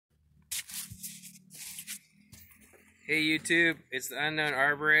Hey YouTube, it's the Unknown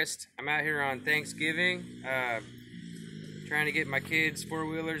Arborist. I'm out here on Thanksgiving, trying to get my kids'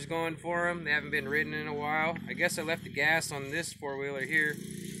 four-wheelers going for them. They haven't been ridden in a while. I guess I left the gas on this four-wheeler here,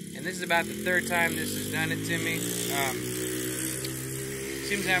 and this is about the third time this has done it to me.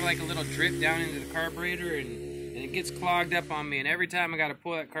 Seems to have like a little drip down into the carburetor, and it gets clogged up on me, and every time I got to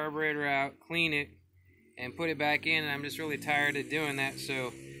pull that carburetor out, clean it, and put it back in, and I'm just really tired of doing that.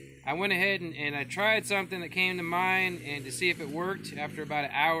 So I went ahead and I tried something that came to mind and to see if it worked. After about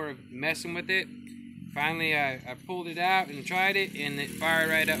an hour of messing with it, finally I pulled it out and tried it, and it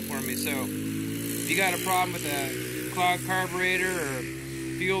fired right up for me. So if you got a problem with a clogged carburetor or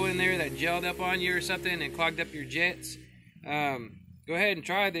fuel in there that gelled up on you or something and clogged up your jets, go ahead and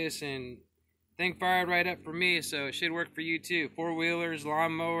try this, and thing fired right up for me. So it should work for you too. Four-wheelers,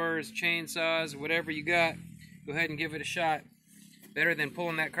 lawn mowers, chainsaws, whatever you got, go ahead and give it a shot. Better than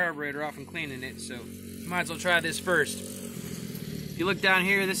pulling that carburetor off and cleaning it, so might as well try this first. If you look down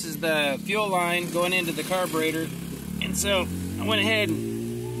here, this is the fuel line going into the carburetor, and so I went ahead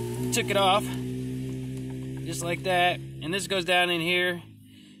and took it off, just like that, and this goes down in here,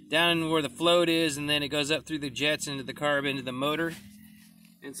 down where the float is, and then it goes up through the jets into the carb, into the motor.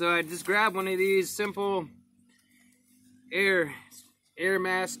 And so I just grabbed one of these simple air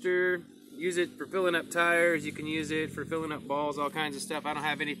master. Use it for filling up tires, you can use it for filling up balls, all kinds of stuff. I don't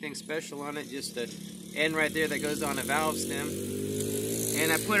have anything special on it, just the end right there that goes on a valve stem.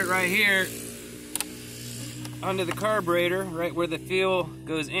 And I put it right here under the carburetor, right where the fuel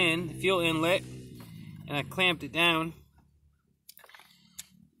goes in, the fuel inlet, and I clamped it down.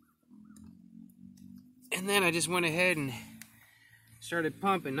 And then I just went ahead and started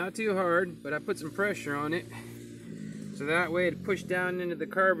pumping, not too hard, but I put some pressure on it. So that way it pushed down into the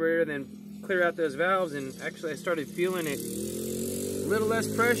carburetor, then clear out those valves, and actually I started feeling it a little less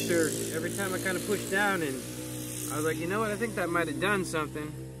pressure every time I kind of pushed down, and I was like, you know what, I think that might have done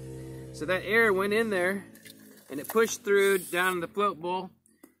something. So that air went in there and it pushed through down the float bowl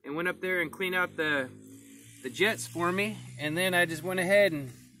and went up there and cleaned out the jets for me. And then I just went ahead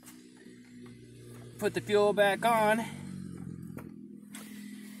and put the fuel back on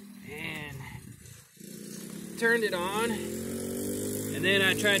and turned it on. And then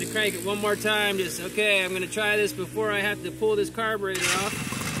I tried to crank it one more time, just, okay, I'm going to try this before I have to pull this carburetor off.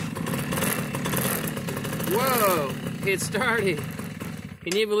 Whoa, it started.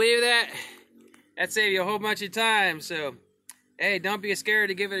 Can you believe that? That saved you a whole bunch of time. So, hey, don't be scared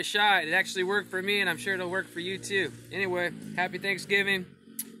to give it a shot. It actually worked for me, and I'm sure it'll work for you too. Anyway, happy Thanksgiving,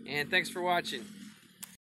 and thanks for watching.